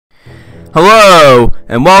Hello,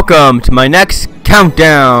 and welcome to my next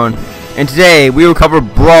countdown. And today we will cover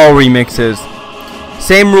Brawl Remixes.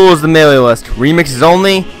 Same rule as the melee list, remixes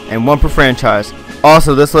only, and one per franchise.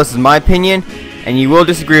 Also, this list is my opinion, and you will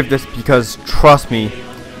disagree with this because, trust me,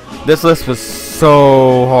 this list was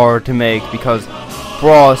so hard to make because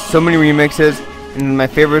Brawl has so many remixes, and my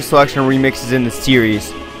favorite selection of remixes in the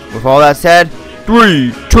series. With all that said,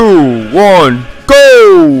 3, 2, 1,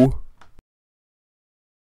 go!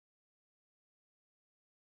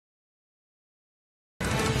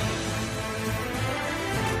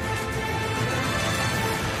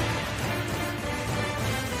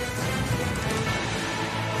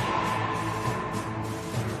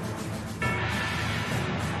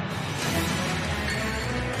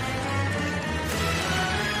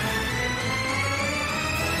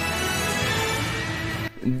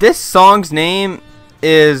 This song's name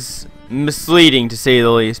is misleading to say the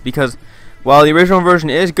least, because while the original version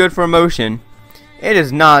is good for emotion, it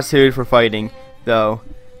is not suited for fighting, though.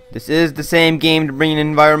 This is the same game to bring in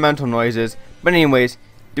environmental noises, but anyways,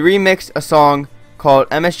 they remixed a song called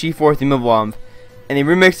MSG4 Theme of Love, and they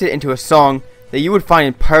remixed it into a song that you would find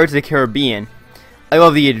in Pirates of the Caribbean. I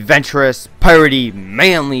love the adventurous, piratey,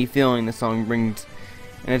 manly feeling the song brings,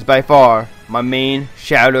 and it's by far my main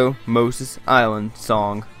Shadow Moses Island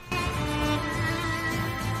song.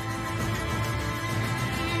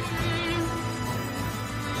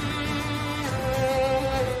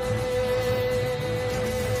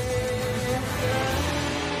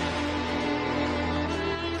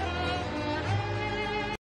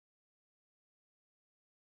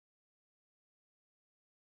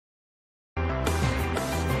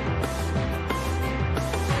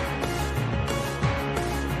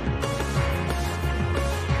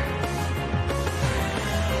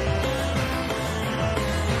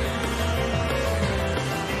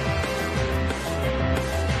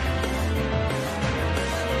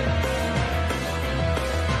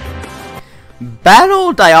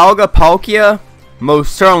 Battle Dialga Palkia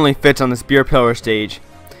most certainly fits on the Spear Pillar stage.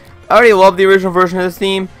 I already love the original version of this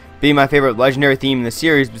theme, being my favorite legendary theme in the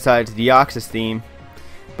series besides the Deoxys theme.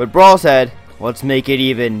 But Brawl said, let's make it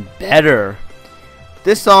even better.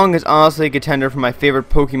 This song is honestly a contender for my favorite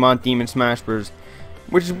Pokemon theme in Smash Bros.,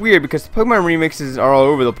 which is weird because Pokemon remixes are all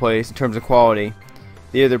over the place in terms of quality.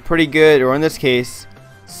 They're either pretty good or, in this case,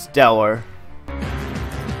 stellar.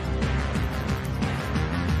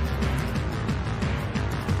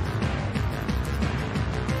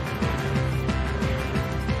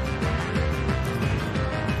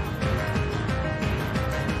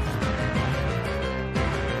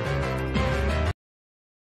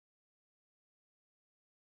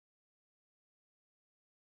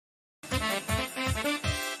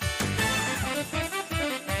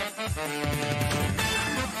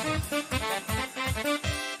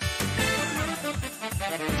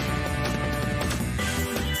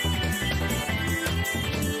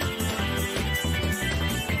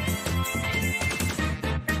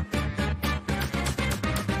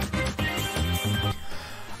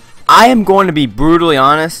 I am going to be brutally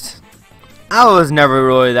honest. I was never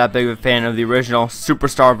really that big of a fan of the original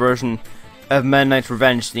Superstar version of Meta Knight's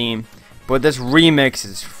Revenge theme, but this remix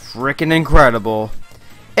is freaking incredible.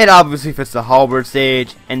 It obviously fits the Halberd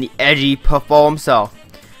stage and the edgy Puffball himself.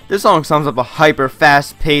 This song sums up a hyper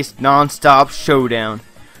fast-paced non-stop showdown.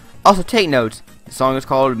 Also take notes, the song is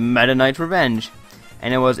called Meta Knight's Revenge,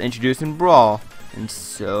 and it was introduced in Brawl, and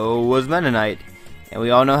so was Meta Knight. And we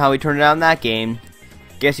all know how he turned out in that game.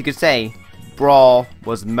 Guess you could say, Brawl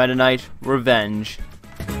was Meta Knight Revenge.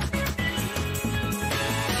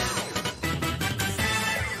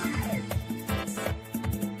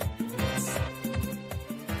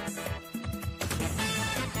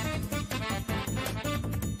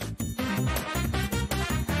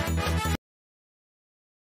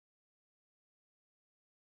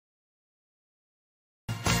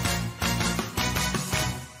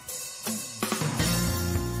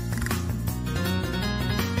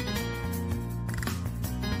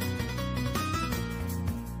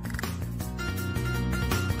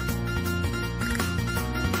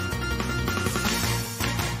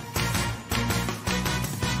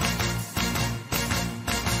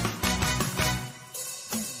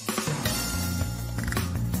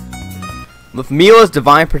 With Mila's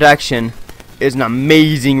Divine Protection is an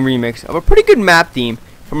amazing remix of a pretty good map theme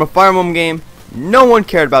from a Fire Emblem game no one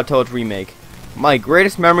cared about till its remake. My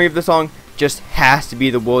greatest memory of the song just has to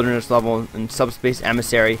be the wilderness level in Subspace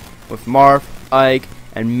Emissary with Marth, Ike,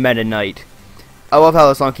 and Meta Knight. I love how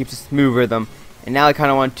the song keeps a smooth rhythm, and now I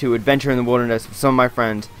kind of want to adventure in the wilderness with some of my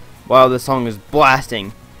friends while the song is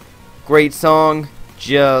blasting. Great song,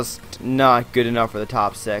 just not good enough for the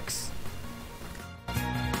top 6.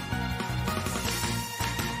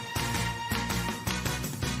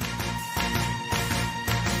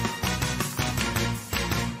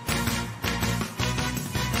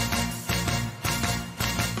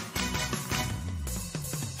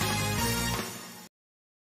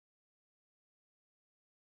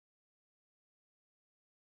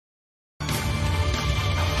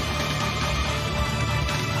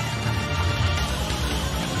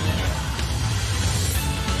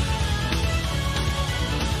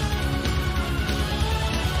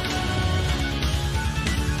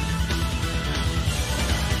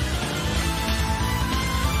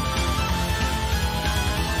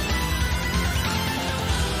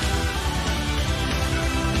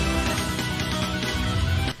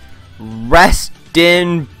 Rest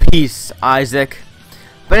in peace, Isaac.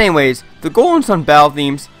 But anyways, the Golden Sun battle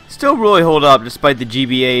themes still really hold up despite the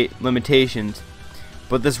GBA limitations.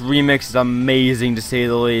 But this remix is amazing to say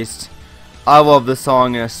the least. I love this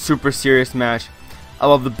song in a super serious match. I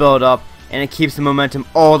love the build up, and it keeps the momentum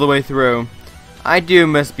all the way through. I do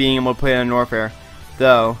miss being able to play it on Norfair,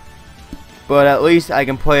 though. But at least I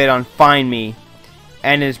can play it on Find Me.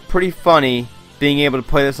 And it's pretty funny being able to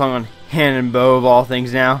play this song on Hand and Bow of all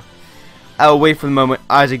things now. I'll wait for the moment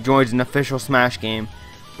Isaac joins an official Smash game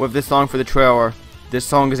with this song for the trailer. This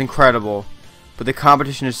song is incredible, but the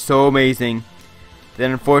competition is so amazing that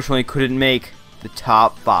unfortunately couldn't make the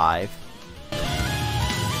top 5.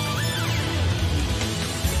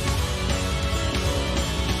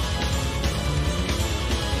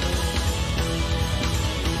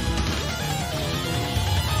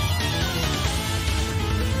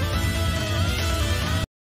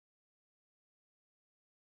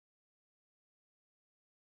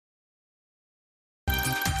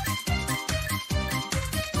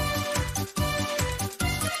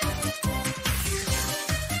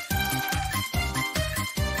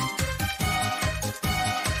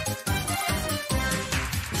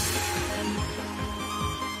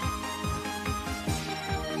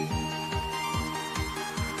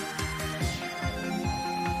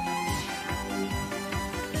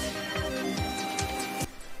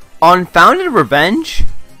 Unfounded Revenge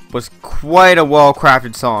was quite a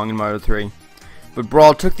well-crafted song in Mario 3, but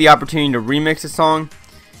Brawl took the opportunity to remix the song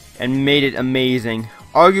and made it amazing.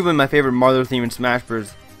 Arguably my favorite Mario theme in Smash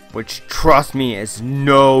Bros., which, trust me, is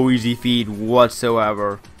no easy feat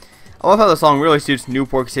whatsoever. I love how the song really suits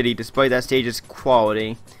Newport City despite that stage's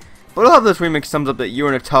quality. But I love this remix sums up that you're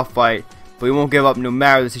in a tough fight, but you won't give up no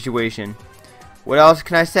matter the situation. What else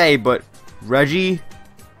can I say but, Reggie,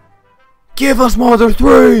 give us Mother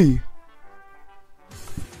 3!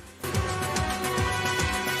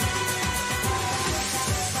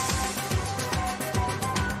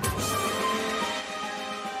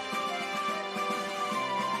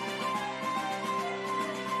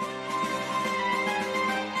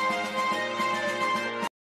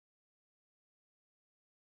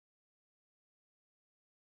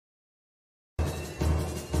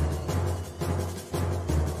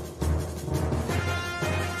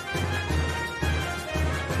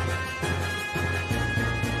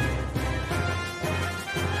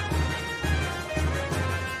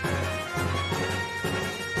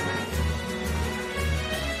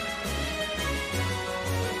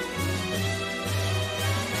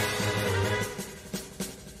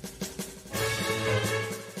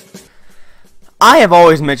 I have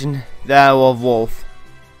always mentioned that I love Wolf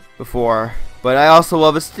before, but I also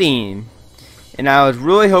love his theme. And I was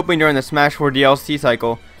really hoping during the Smash 4 DLC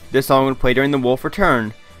cycle, this song would play during the Wolf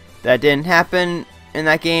return. That didn't happen in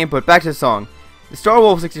that game, but back to the song. The Star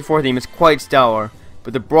Wolf 64 theme is quite stellar,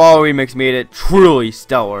 but the Brawl remix made it truly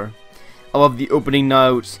stellar. I love the opening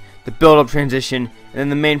notes, the build-up transition, and then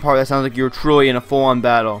the main part that sounds like you're truly in a full-on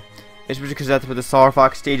battle. Especially because that's where the Star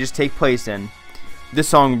Fox stages take place in. This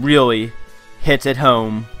song really hits at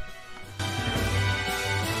home.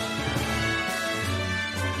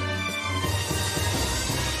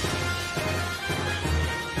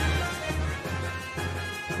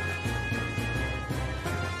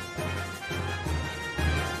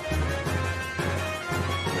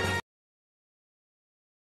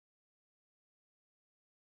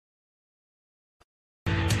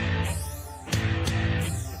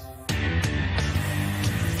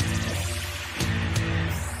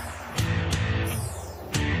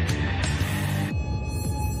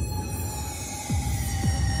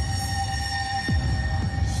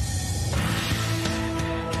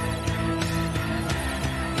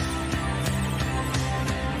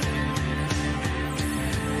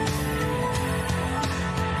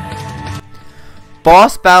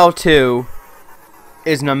 Boss Battle 2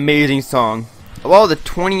 is an amazing song. Of all the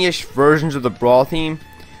 20-ish versions of the Brawl theme,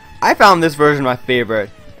 I found this version my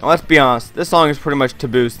favorite. And let's be honest, this song is pretty much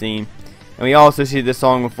Taboo's theme. And we also see this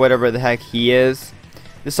song with whatever the heck he is.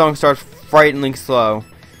 This song starts frighteningly slow,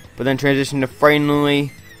 but then transitions to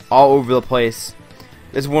frighteningly all over the place.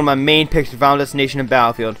 This is one of my main picks for Final Destination and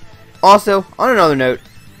Battlefield. Also, on another note,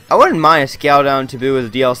 I wouldn't mind a scale down Taboo as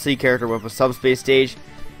a DLC character with a subspace stage.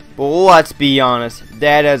 But let's be honest,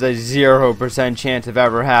 that has a 0% chance of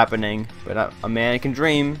ever happening. But a man can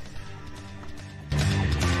dream.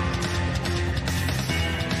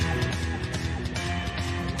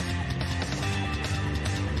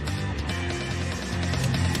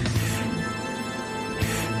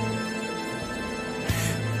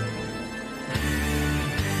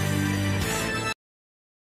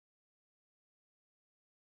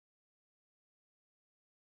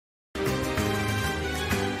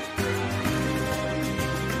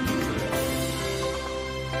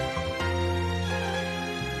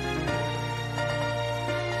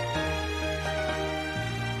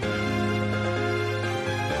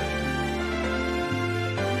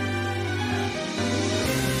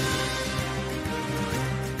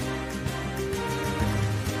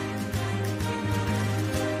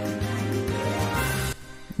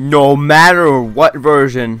 No matter what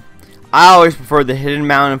version, I always prefer the Hidden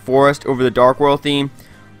Mountain Forest over the Dark World theme,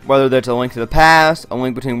 whether that's A Link to the Past, A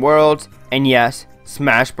Link Between Worlds, and yes,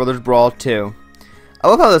 Smash Bros. Brawl 2. I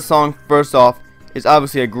love how this song, first off, is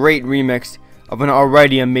obviously a great remix of an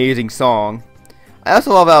already amazing song. I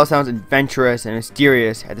also love how it sounds adventurous and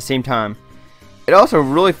mysterious at the same time. It also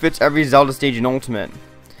really fits every Zelda stage in Ultimate.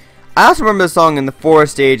 I also remember the song in the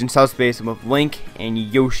forest stage in South Space with Link and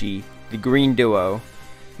Yoshi, the green duo.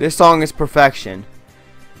 This song is perfection.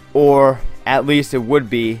 Or, at least it would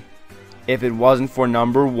be, if it wasn't for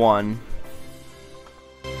number 1.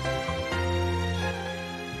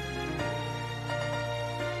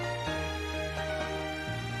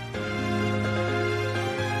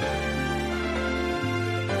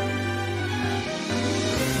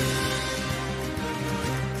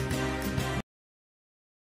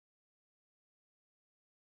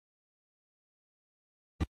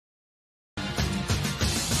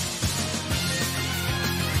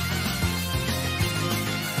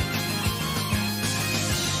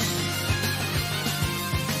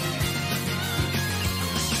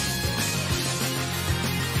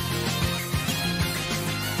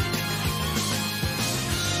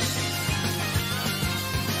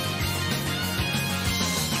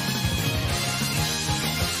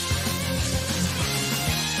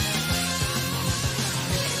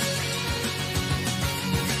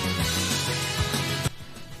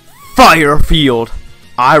 Firefield!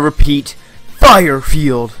 I repeat,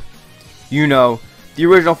 Firefield! You know, the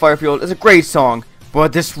original Firefield is a great song,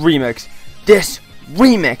 but this remix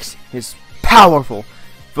is powerful.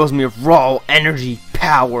 Fills me with raw energy,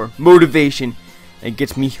 power, motivation, and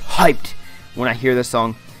gets me hyped when I hear this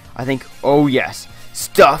song. I think, oh yes,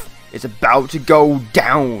 stuff is about to go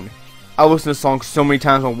down. I listen to this song so many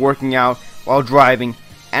times while working out, while driving,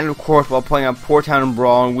 and of course while playing on Port Town and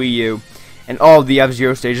Brawl on Wii U, and all of the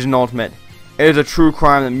F-Zero stages in Ultimate. It is a true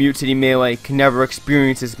crime that Mute City Melee can never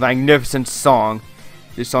experience this magnificent song.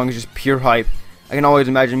 This song is just pure hype. I can always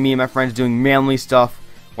imagine me and my friends doing manly stuff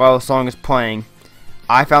while the song is playing.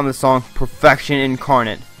 I found this song perfection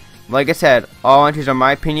incarnate. Like I said, all entries are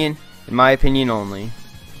my opinion, and my opinion only.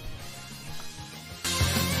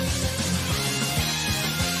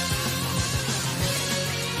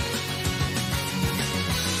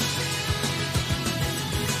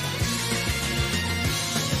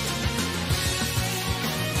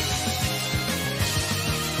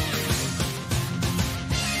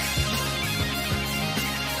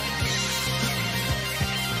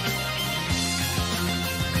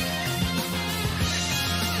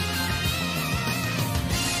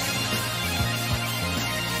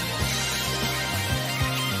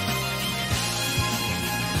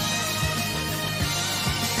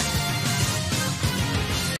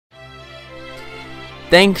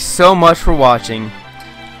 Thanks so much for watching.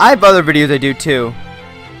 I have other videos I do too,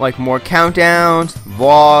 like more countdowns,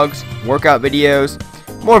 vlogs, workout videos,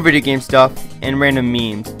 more video game stuff, and random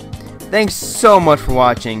memes. Thanks so much for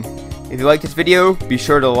watching. If you like this video, be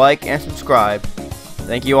sure to like and subscribe.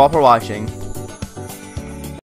 Thank you all for watching.